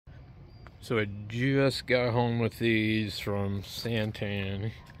So I just got home with these from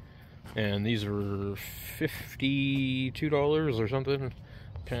Santan, and these were $52 or something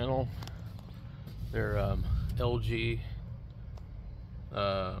panel. They're LG.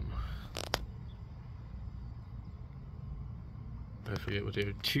 I forget what they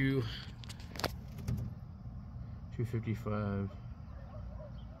are. 255.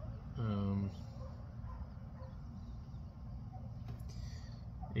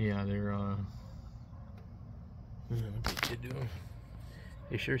 Yeah, they're what they do?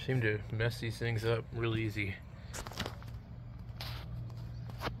 They sure seem to mess these things up real easy.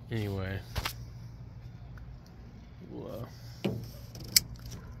 Anyway, we'll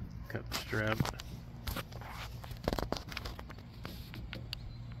cut the strap.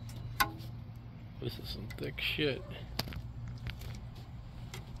 This is some thick shit.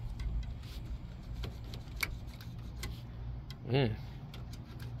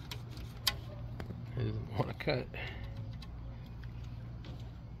 It doesn't want to cut.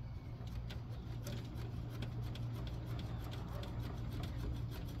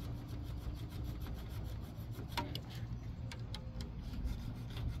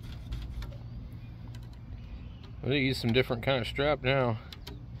 I'm gonna use some different kind of strap now.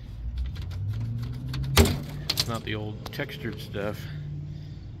 It's not the old textured stuff.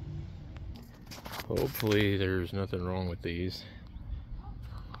 Hopefully there's nothing wrong with these.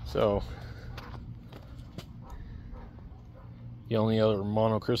 So the only other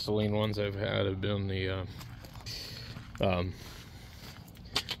monocrystalline ones I've had have been the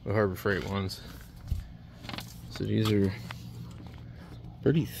Harbor Freight ones. So these are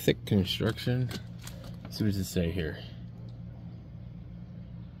pretty thick construction. Let's see what does it say here.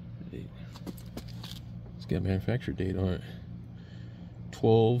 It's got manufacture date on it.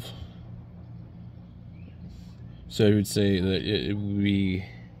 12. So I would say that it would be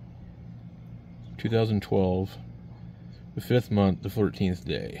 2012, the 5th month, the 14th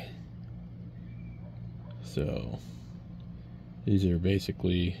day. So these are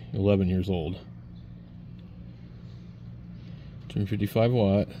basically 11 years old. 255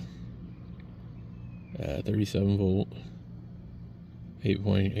 watt, 37 volt,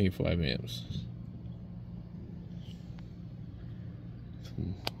 8.85 amps.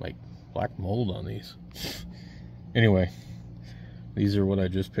 Some, like, black mold on these. Anyway, these are what I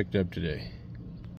just picked up today.